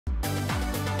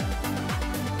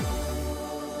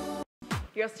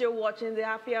You're still watching the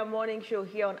Afia Morning Show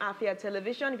here on Afia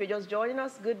Television. If you're just joining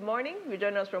us, good morning. You're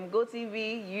joining us from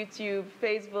GoTV, YouTube,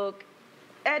 Facebook,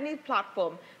 any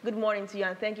platform. Good morning to you,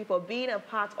 and thank you for being a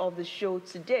part of the show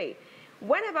today.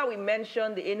 Whenever we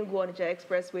mention the Ngwo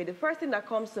Expressway, the first thing that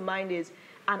comes to mind is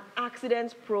an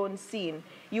accident-prone scene.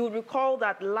 You will recall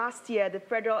that last year, the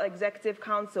Federal Executive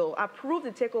Council approved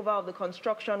the takeover of the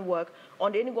construction work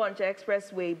on the Ngwo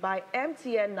Expressway by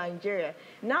MTN Nigeria.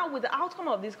 Now, with the outcome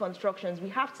of these constructions, we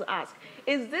have to ask,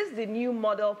 is this the new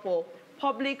model for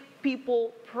public,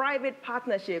 people, private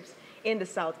partnerships in the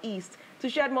Southeast? To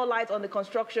shed more light on the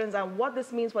constructions and what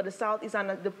this means for the Southeast and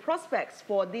the prospects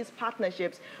for these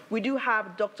partnerships, we do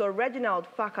have Dr. Reginald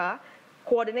Awka,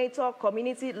 Coordinator,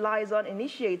 Community Liaison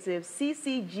Initiative,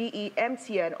 CCGE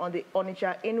MTN on the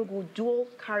Onitsha-Enugu Dual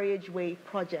Carriageway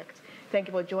Project. Thank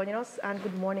you for joining us, and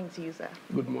good morning to you, sir.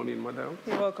 Good morning, madam.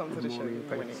 You're welcome to the show.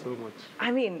 Thank you so much.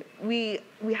 I mean, we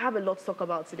have a lot to talk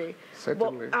about today.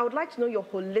 Certainly. But I would like to know your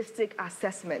holistic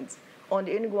assessment on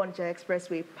the Ngwo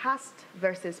Expressway, past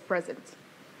versus present.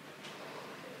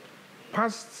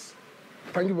 Past,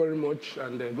 thank you very much,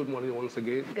 and good morning once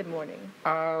again. Good morning.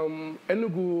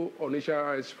 Enugu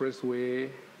Onitsha Expressway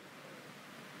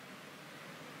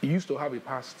used to have a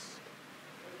past.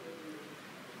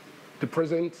 The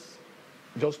present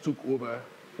just took over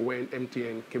when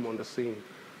MTN came on the scene.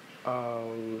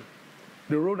 The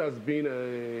road has been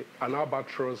an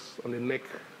albatross on the neck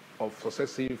of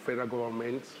successive federal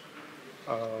governments.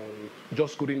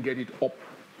 Just couldn't get it up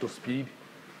to speed.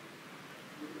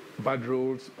 Bad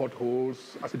roads,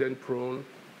 potholes, accident-prone.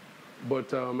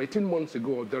 But 18 months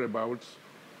ago or thereabouts,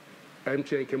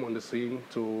 MTN came on the scene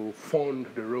to fund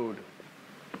the road.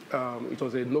 It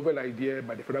was a novel idea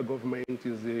by the federal government.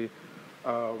 It's the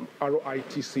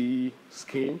RITC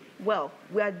scheme. Well,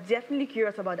 we are definitely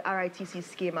curious about the RITC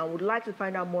scheme and would like to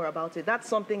find out more about it. That's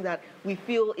something that we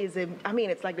feel is,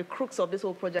 it's like the crux of this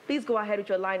whole project. Please go ahead with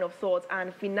your line of thoughts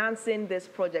and financing this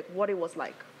project, what it was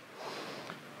like.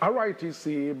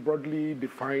 RITC, broadly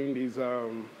defined, is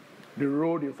the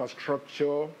Road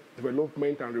Infrastructure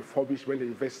Development and Refurbishment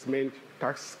Investment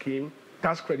Tax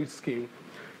Credit Scheme.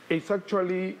 It's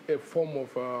actually a form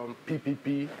of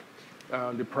PPP,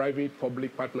 the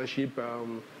private-public partnership,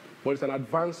 but it's an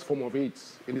advanced form of it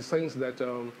in the sense that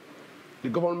the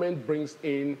government brings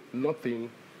in nothing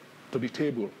to the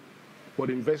table, but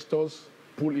investors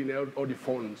pull in all the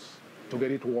funds to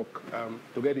get it work,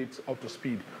 to get it up to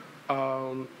speed.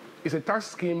 It's a tax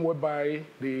scheme whereby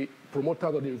the promoter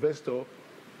or the investor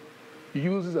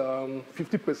uses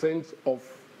 50% of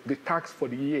the tax for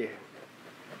the year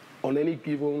on any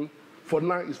given, for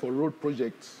now it's for road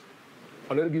projects.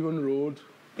 On any given road,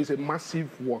 it's a massive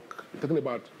work. We're talking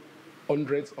about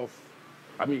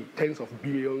tens of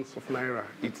billions of naira.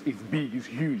 It's big, it's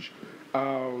huge.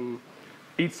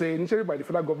 It's an initiative by the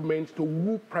federal government to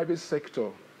woo private sector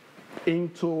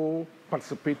into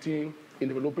participating in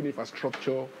developing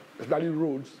infrastructure, especially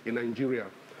roads in Nigeria.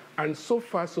 And so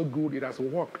far, so good, it has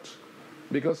worked.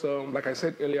 Because, like I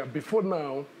said earlier, before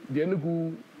now, the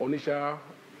Enugu Onitsha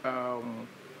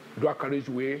dual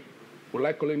carriageway, we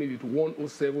like calling it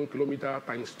 107 kilometer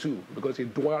times 2, because a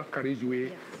dual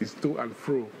carriageway is to and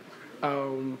fro.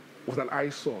 Was an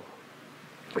eyesore.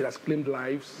 It has claimed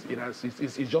lives.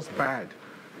 It's just bad.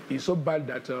 It's so bad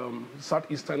that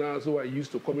Southeasterners who are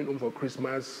used to coming home for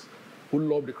Christmas, who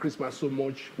love the Christmas so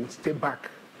much, would stay back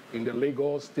in the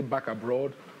Lagos, stay back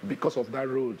abroad because of that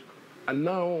road. And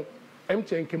now,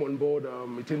 MTN came on board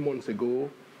 18 months ago,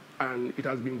 and it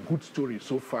has been a good story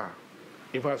so far.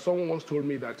 In fact, someone once told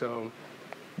me that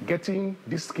getting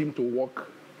this scheme to work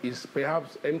is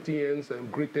perhaps MTN's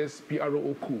greatest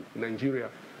PRO coup in Nigeria,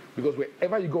 because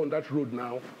wherever you go on that road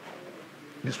now,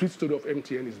 the sweet story of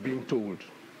MTN is being told.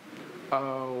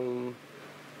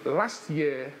 Last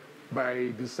year,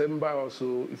 by December or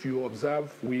so, if you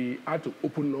observe, we had to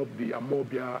open up the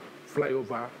Amobia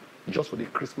flyover just for the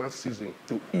Christmas season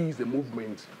to ease the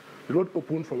movement. The road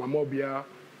opened from Amobia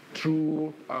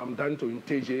through down to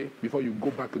Inteje before you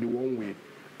go back to the one way.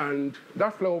 And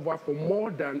that flyover for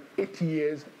more than 8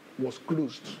 years was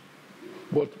closed.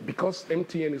 But because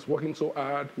MTN is working so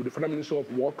hard with the Federal Ministry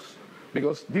of Works,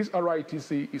 because this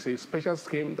RITC is a special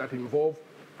scheme that involves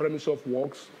Federal Ministry of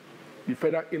Works, the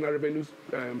Federal Inland Revenue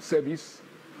Service,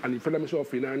 and the Federal Ministry of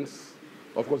Finance,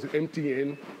 of course, the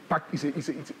MTN,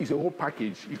 it's a whole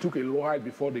package. It took a while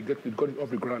before they got it off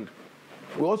the ground.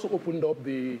 We also opened up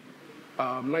the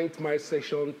 9th mile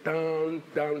section down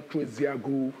to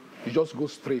Ziagu. You just go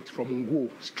straight from Ngwo,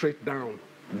 straight down.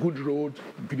 Good road,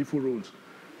 beautiful roads.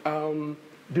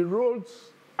 The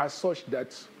roads are such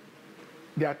that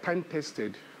they are time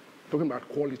tested. Talking about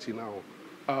quality now.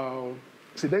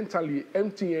 incidentally,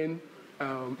 MTN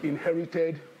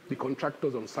inherited the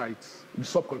contractors on sites, the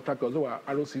subcontractors who are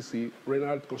ROCC,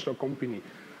 Reginald Construction Company.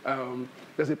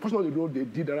 There's a portion of the road they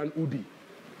did around Udi.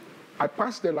 I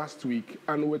passed there last week,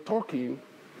 and we were talking.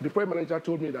 The project manager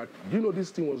told me that, you know, this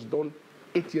thing was done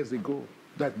 8 years ago,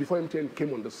 that before MTN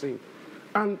came on the scene.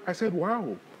 And I said,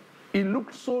 wow, it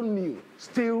looked so new,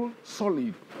 still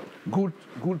solid. Good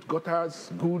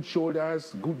gutters, good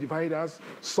shoulders, good dividers,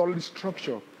 solid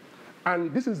structure.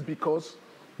 And this is because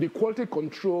the quality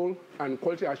control and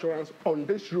quality assurance on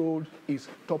this road is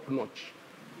top-notch.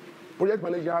 Project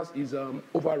managers is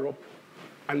over-up,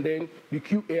 and then the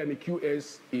QA and the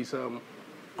QS is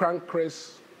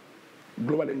Crancrest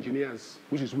Global Engineers,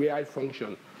 which is where I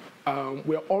function.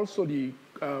 We're also the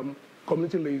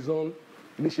community liaison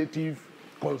initiative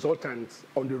consultants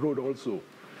on the road also,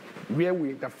 where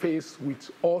we interface with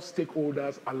all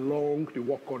stakeholders along the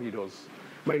work corridors.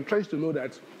 My interest is to know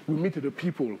that we meet with the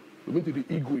people, we meet with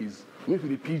the Igwes, we meet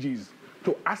with the PGs,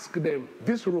 to ask them,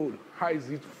 this road, how is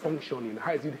it functioning?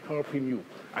 How is it helping you?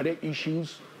 Are there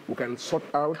issues we can sort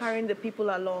out? Carrying the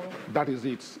people along. That is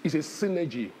it. It's a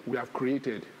synergy we have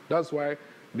created. That's why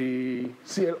the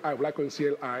CLI, Black on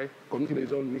CLI, Community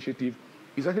Liaison Initiative,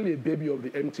 is actually a baby of the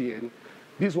MTN.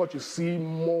 This is what you see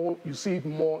more, you see it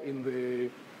more in the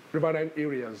riverine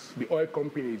areas, the oil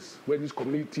companies, where this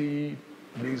community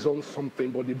liaison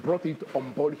something, but they brought it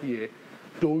on board here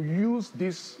to use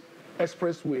this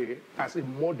expressway as a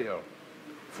model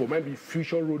for maybe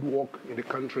future road work in the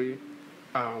country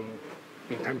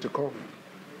in time to come.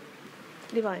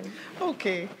 Divine.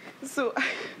 Okay, so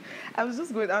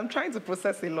I'm trying to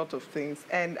process a lot of things,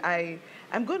 and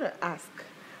I'm going to ask,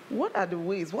 what other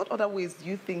ways do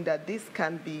you think that this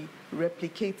can be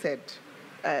replicated?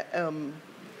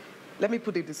 Let me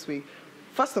put it this way.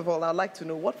 First of all, I'd like to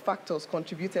know what factors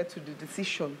contributed to the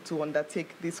decision to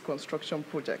undertake this construction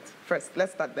project. First,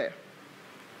 let's start there.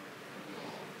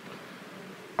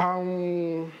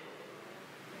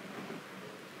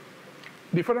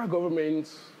 The federal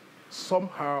government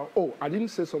somehow, I didn't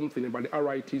say something about the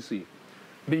RITC.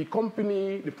 The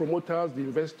company, the promoters, the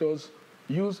investors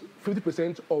use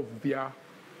 50% of their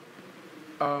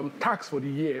tax for the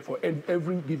year, for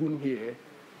every given year,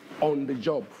 on the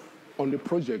job, on the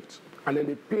project, and then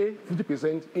they pay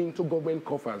 50% into government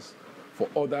coffers for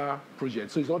other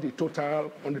projects. So it's not a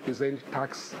total 100%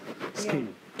 tax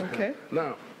scheme. Yeah. Okay.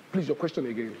 Now, please, your question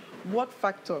again. What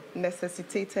factor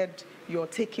necessitated your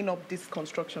taking up this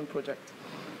construction project?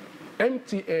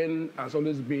 MTN has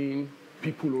always been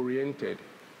people-oriented.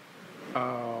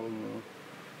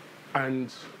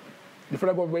 And the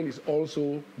federal government is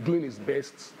also doing its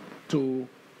best to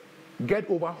get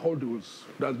over hurdles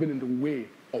that has been in the way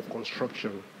of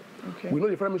construction. Okay. We know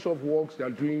the Federal Ministry of Works, they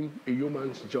are doing a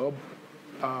yeoman's job,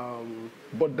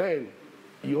 but then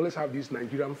you always have this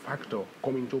Nigerian factor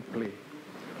come into play.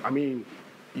 I mean,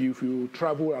 if you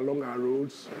travel along our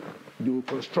roads, you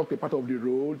construct a part of the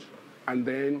road, and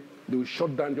then they'll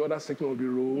shut down the other section of the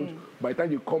road. By the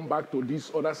time you come back to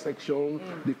this other section,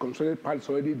 the constructed part is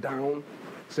already down.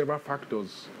 Several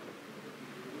factors.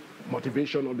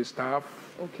 Motivation of the staff,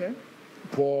 okay,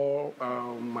 poor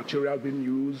material being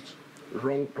used,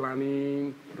 wrong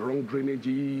planning, wrong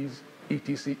drainages,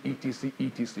 etc., etc.,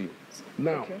 etc.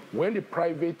 Now, when the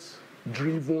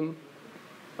private-driven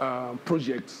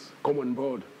projects come on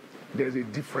board, there's a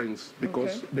difference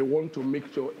because they want to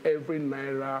make sure every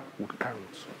naira would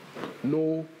count.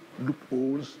 No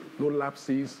loopholes, no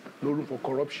lapses, no room for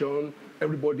corruption.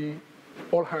 Everybody,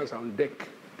 all hands are on deck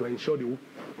to ensure the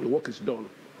work is done.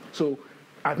 So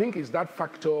I think it's that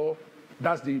factor,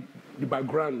 that's the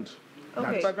background.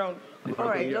 Okay. Background. All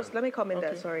right, just let me comment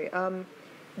there, sorry.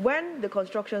 When the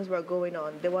constructions were going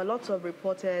on, there were lots of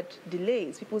reported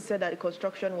delays. People said that the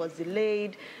construction was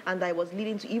delayed and that it was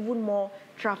leading to even more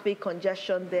traffic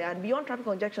congestion there. And beyond traffic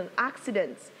congestion,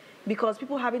 accidents, because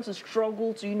people having to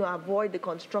struggle to, avoid the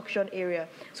construction area.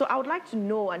 So I would like to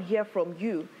know and hear from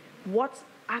you what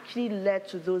actually led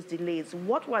to those delays.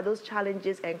 What were those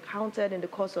challenges encountered in the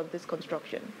course of this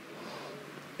construction?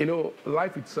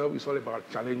 Life itself is all about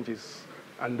challenges.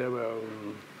 And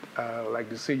like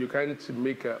they say, you can't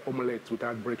make an omelette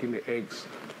without breaking the eggs.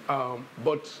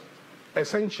 But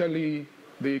essentially,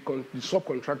 the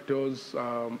subcontractors,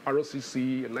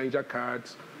 ROCC and Niger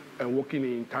Cards, working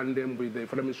in tandem with the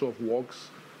Federal Ministry of Works,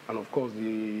 and of course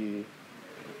the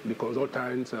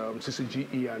consultants,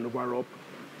 CCGE and Overup,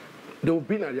 they've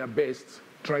been at their best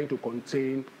trying to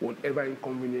contain whatever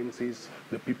inconveniences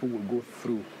the people will go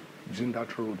through using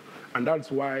that road. And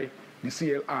that's why the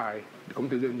CLI, the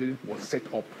Community Liaison, was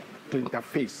set up to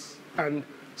interface. And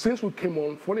since we came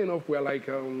on, funny enough, we're like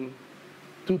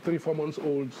 2, 3, 4 months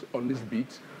old on this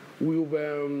beat, we've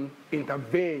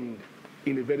intervened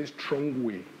in a very strong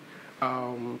way.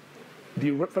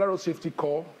 The Federal Safety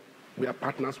Corps, we are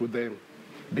partners with them.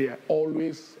 They are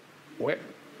always, well,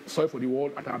 sorry for the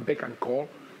word, at our beck and call.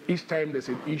 Each time there's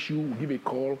an issue, we give a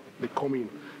call, they come in.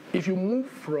 If you move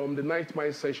from the night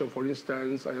mile session, for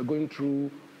instance, and you're going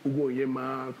through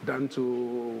Ngwo down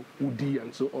to Udi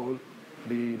and so on,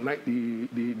 the night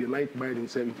mile in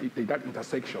that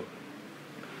intersection,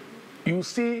 you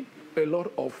see a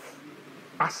lot of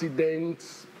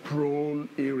accident-prone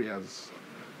areas.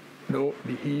 You know,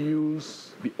 the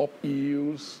hills, the up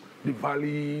hills, the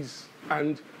valleys,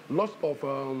 and lots of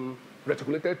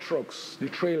reticulated trucks, the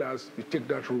trailers, they take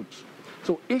that route.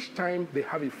 So each time they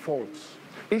have a fault,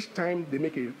 each time they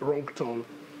make a wrong turn,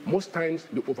 most times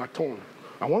they overturn.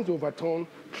 And once they overturn,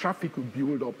 traffic will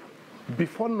build up.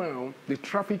 Before now, the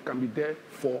traffic can be there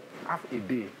for half a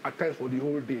day, at times for the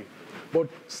whole day. But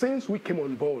since we came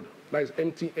on board, that is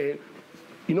MTN,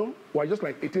 you know, we're just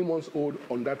like 18 months old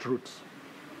on that route.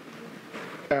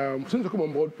 Since we come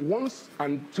on board,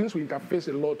 since we interface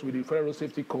a lot with the Federal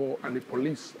Safety Corps and the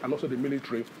police and also the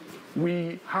military,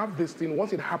 we have this thing,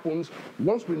 once it happens,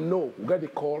 once we know, we get the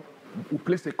call, we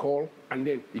place the call, and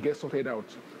then it gets sorted out.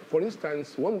 For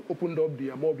instance, when we opened up the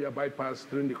Amobia bypass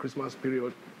during the Christmas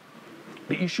period,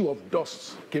 the issue of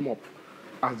dust came up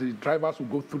as the drivers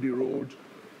would go through the road.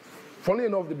 Funny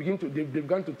enough, they began to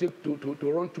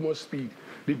run too much speed.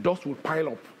 The dust would pile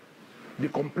up. They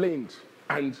complained,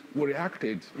 and we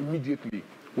reacted immediately.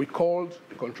 We called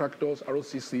the contractors,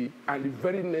 ROCC, and the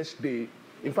very next day,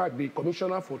 in fact, the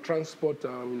commissioner for transport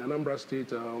in Anambra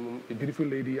State, a beautiful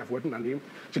lady, I've forgotten her name,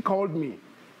 she called me.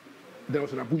 There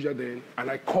was in Abuja then,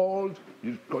 and I called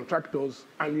the contractors,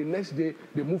 and the next day,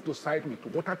 they moved to site with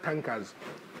water tankers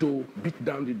to beat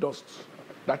down the dust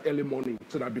that early morning,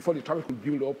 so that before the traffic will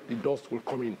build up, the dust will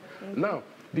come in. Now,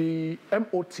 the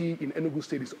MOT in Enugu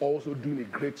State is also doing a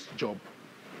great job.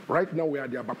 Right now, we are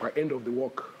at the Apapa end of the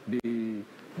work. The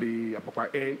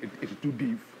Apapa end is too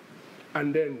deep.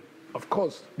 And then, of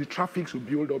course, the traffic will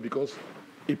build up because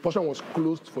a portion was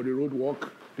closed for the road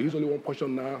work. There is only one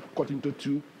portion now, cut into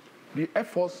two. The Air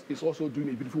Force is also doing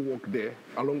a beautiful work there,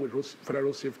 along with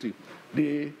federal safety.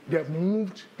 They have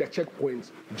moved their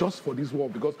checkpoints just for this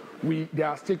work because they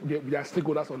are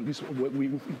stakeholders on this.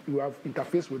 We have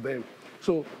interfaced with them.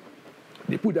 So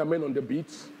they put their men on the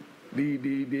beats. The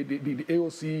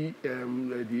AOC,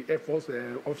 the Air Force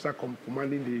officer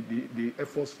commanding the Air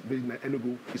Force based in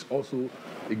Enugu is also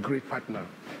a great partner.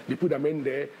 They put them in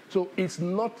there, so it's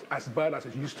not as bad as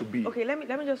it used to be. Okay, let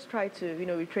me just try to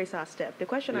retrace our step. The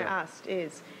question I asked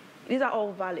is, these are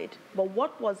all valid, but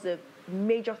what was the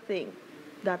major thing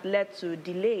that led to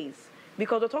delays?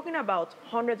 Because we're talking about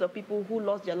hundreds of people who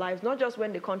lost their lives, not just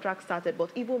when the contract started, but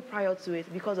even prior to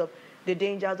it because of the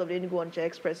dangers of the Enugu-Onitsha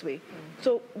Expressway.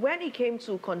 So when it came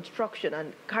to construction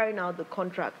and carrying out the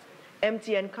contract,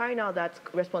 MTN carrying out that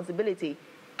responsibility,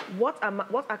 what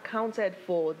accounted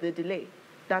for the delay?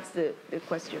 That's the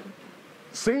question.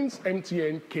 Since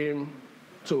MTN came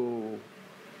to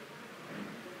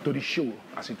the show,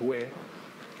 as it were,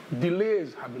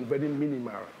 delays have been very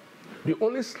minimal. The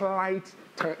only slight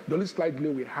delay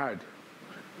we had,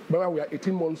 remember we are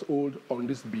 18 months old on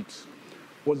this beat,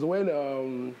 was when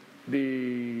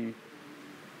the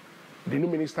new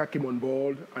minister came on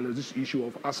board and there's this issue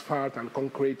of asphalt and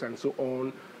concrete and so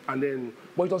on. And then,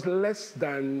 but it was less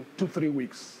than 2-3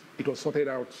 weeks. It was sorted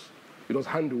out, it was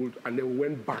handled, and then we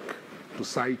went back to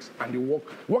site and the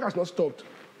work has not stopped.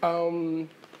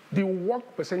 The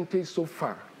work percentage so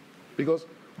far, because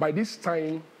by this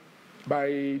time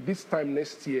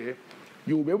next year,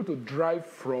 you will be able to drive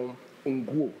from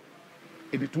Ngwo,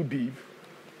 82 Div,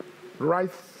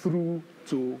 right through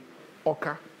to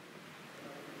Awka.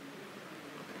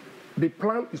 The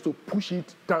plan is to push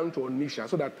it down to Onitsha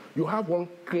so that you have one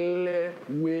clear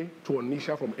way to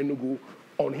Onitsha from Enugu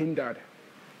unhindered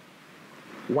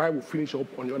while we finish up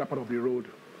on the other part of the road.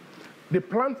 The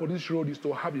plan for this road is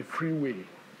to have a freeway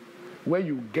where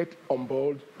you get on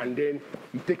board and then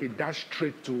you take a dash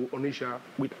straight to Onitsha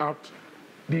without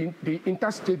the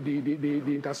interstate,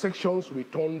 the intersections we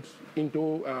turned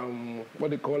into what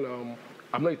they call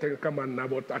I'm not a technical man now,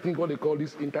 but I think what they call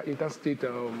this interstate,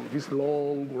 this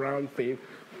long round thing,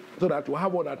 so that we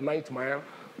have one at 9th Mile,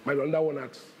 maybe another one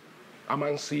at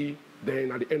Amansi,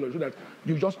 then at the end, so that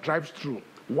you just drive through,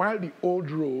 while the old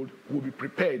road will be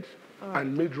prepared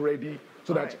and made ready,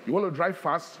 so that you want to drive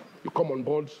fast, you come on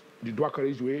board the dual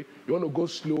carriageway, you want to go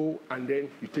slow, and then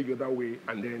you take the other way,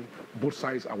 and then both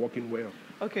sides are working well.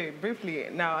 Okay, briefly,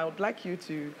 now I would like you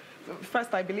to,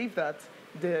 first I believe that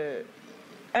the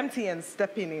MTN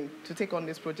stepping in to take on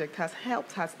this project has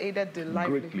helped, has aided the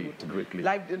livelihood, Greatly.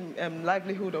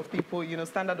 Livelihood of people,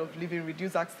 standard of living,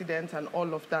 reduced accidents and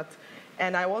all of that.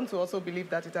 And I want to also believe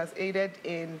that it has aided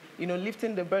in,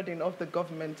 lifting the burden of the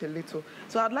government a little.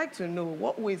 So I'd like to know,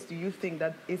 what ways do you think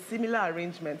that a similar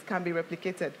arrangement can be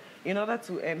replicated in order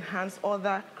to enhance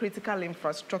other critical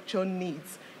infrastructure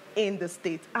needs in the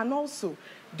state? And also,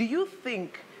 do you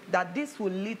think that this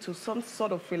will lead to some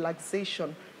sort of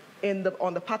relaxation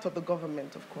on the part of the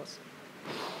government, of course?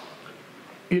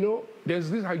 There's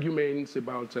these arguments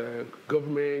about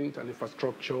government and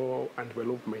infrastructure and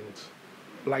development.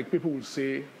 Like people will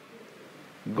say,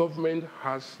 government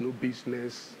has no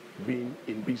business being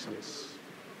in business.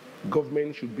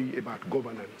 Government should be about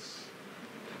governance.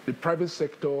 The private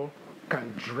sector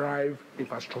can drive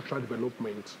infrastructural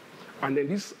development. And then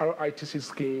this RITC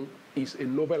scheme is a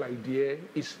novel idea.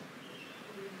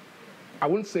 I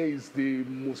wouldn't say it's the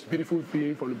most beautiful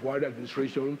thing from the Buhari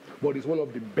administration, but it's one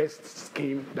of the best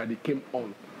schemes that they came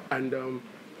on. And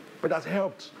it has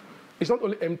helped. It's not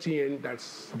only MTN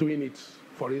that's doing it,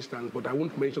 for instance, but I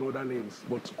won't mention other names,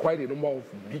 but quite a number of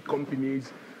big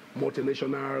companies,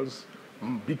 multinationals,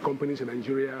 big companies in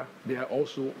Nigeria, they are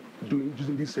also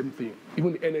using this same thing.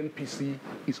 Even the NNPC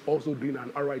is also doing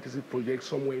an RITC project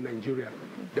somewhere in Nigeria.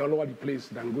 They're all over the place,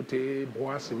 Dangote,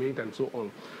 Boa Cement, and so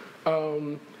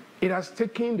on. It has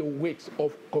taken the weight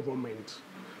of government,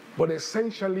 but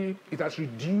essentially it has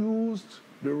reduced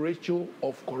the ratio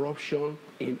of corruption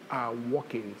in our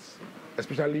workings,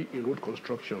 especially in road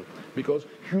construction, because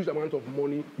huge amount of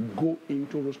money go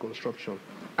into road construction.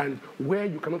 And where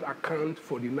you cannot account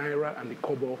for the naira and the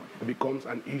kobo, it becomes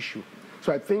an issue.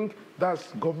 So I think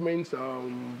that's government's,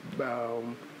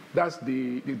 that's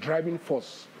the driving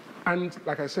force. And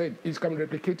like I said, it's can be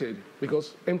replicated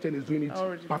because MTN is doing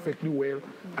it perfectly well,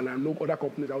 and I know other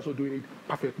companies are also doing it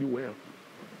perfectly well.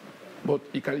 But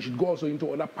it should go also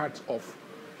into other parts of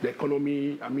the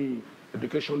economy,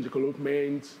 education,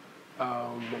 development,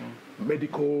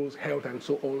 medicals, health, and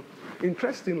so on.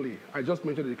 Interestingly, I just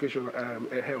mentioned education,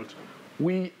 health.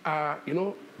 We are,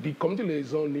 the community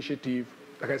liaison initiative,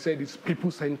 like I said, is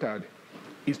people-centered.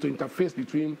 It's to interface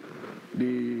between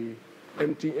the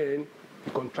MTN,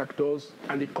 the contractors,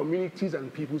 and the communities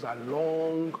and peoples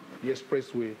along the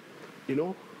expressway.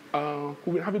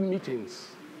 We've been having meetings.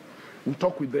 We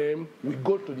talk with them. We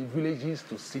go to the villages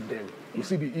to see them. We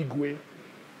see the Ngwo.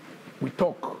 We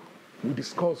talk. We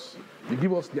discuss. They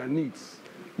give us their needs.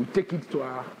 We take it to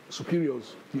our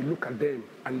superiors. We look at them,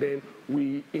 and then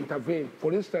we intervene.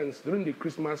 For instance, during the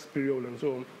Christmas period and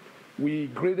so on, we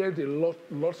graded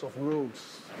lots of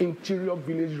roads, interior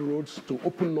village roads, to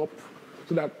open up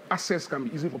so that access can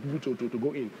be easy for people to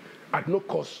go in at no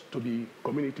cost to the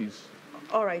communities.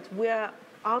 All right, we're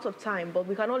out of time, but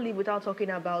we cannot leave without talking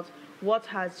about what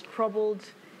has troubled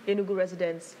Enugu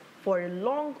residents for a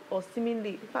long, or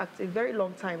seemingly, in fact, a very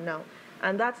long time now,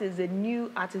 and that is the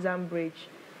new artisan bridge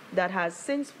that has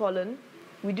since fallen.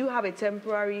 We do have a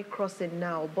temporary crossing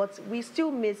now, but we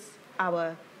still miss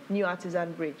our new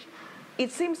artisan bridge.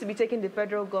 It seems to be taking the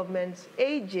federal government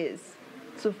ages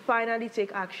to finally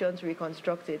take action to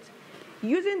reconstruct it.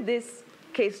 Using this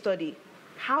case study,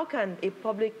 how can a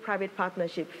public-private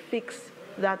partnership fix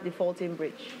that defaulting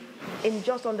bridge? In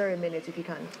just under a minute, if you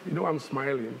can. I'm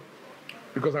smiling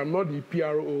because I'm not the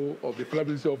PRO of the Federal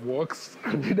Ministry of Works,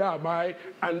 and neither am I,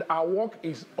 and our work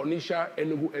is Onitsha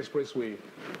Enugu Expressway.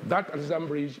 That artisan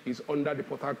bridge is under the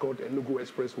Port Harcourt Enugu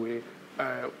Expressway.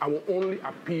 I will only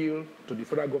appeal to the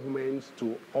federal government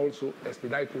to also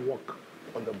expedite work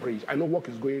on the bridge. I know work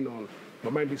is going on,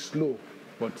 but might be slow,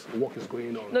 but work is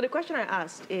going on. No, the question I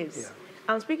asked is,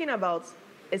 I'm speaking about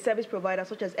a service provider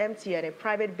such as MTN, a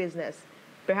private business,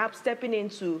 perhaps stepping in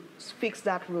to fix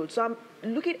that road. So I'm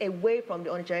looking away from the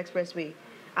Onitsha Expressway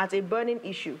as a burning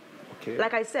issue. Okay.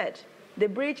 Like I said, the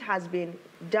bridge has been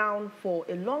down for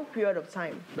a long period of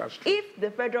time. That's true. If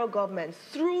the federal government,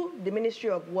 through the Ministry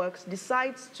of Works,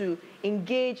 decides to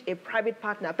engage a private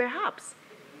partner, perhaps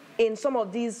in some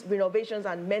of these renovations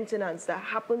and maintenance that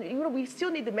happen, we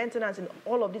still need the maintenance in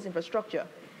all of this infrastructure.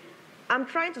 I'm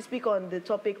trying to speak on the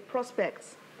topic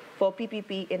prospects for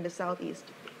PPP in the Southeast.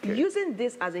 Okay. Using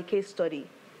this as a case study,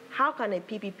 how can a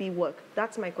PPP work?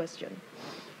 That's my question.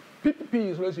 PPP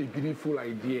is always a beautiful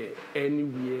idea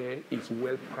anywhere it's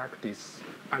well practiced,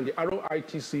 and the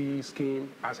RITC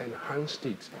scheme has enhanced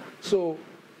it. So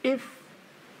if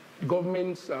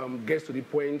government gets to the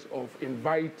point of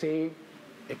inviting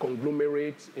a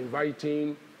conglomerate,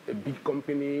 inviting a big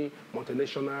company,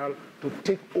 multinational, to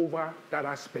take over that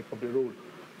aspect of the road,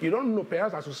 you don't know,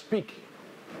 perhaps as you speak,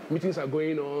 Meetings are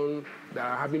going on. They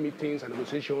are having meetings and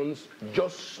negotiations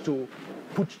just to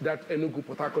put that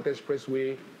Enugu-Port Harcourt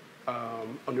Expressway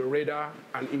on the radar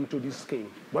and into this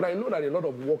scheme. But I know that a lot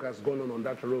of work has gone on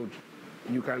that road.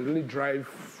 You can really drive,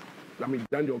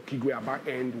 down your Kigwe Aba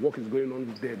end, work is going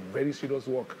on there, very serious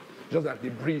work. Just that the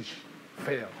bridge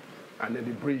fell, and then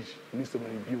the bridge needs to be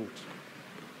rebuilt.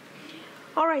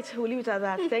 All right, we'll leave it at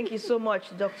that. Thank you so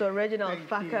much, Dr. Reginald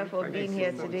Awka, for being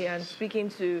here today and speaking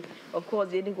to, of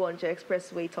course, the Enugu-Onitsha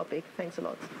Expressway topic. Thanks a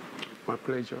lot. My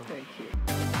pleasure. Thank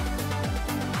you.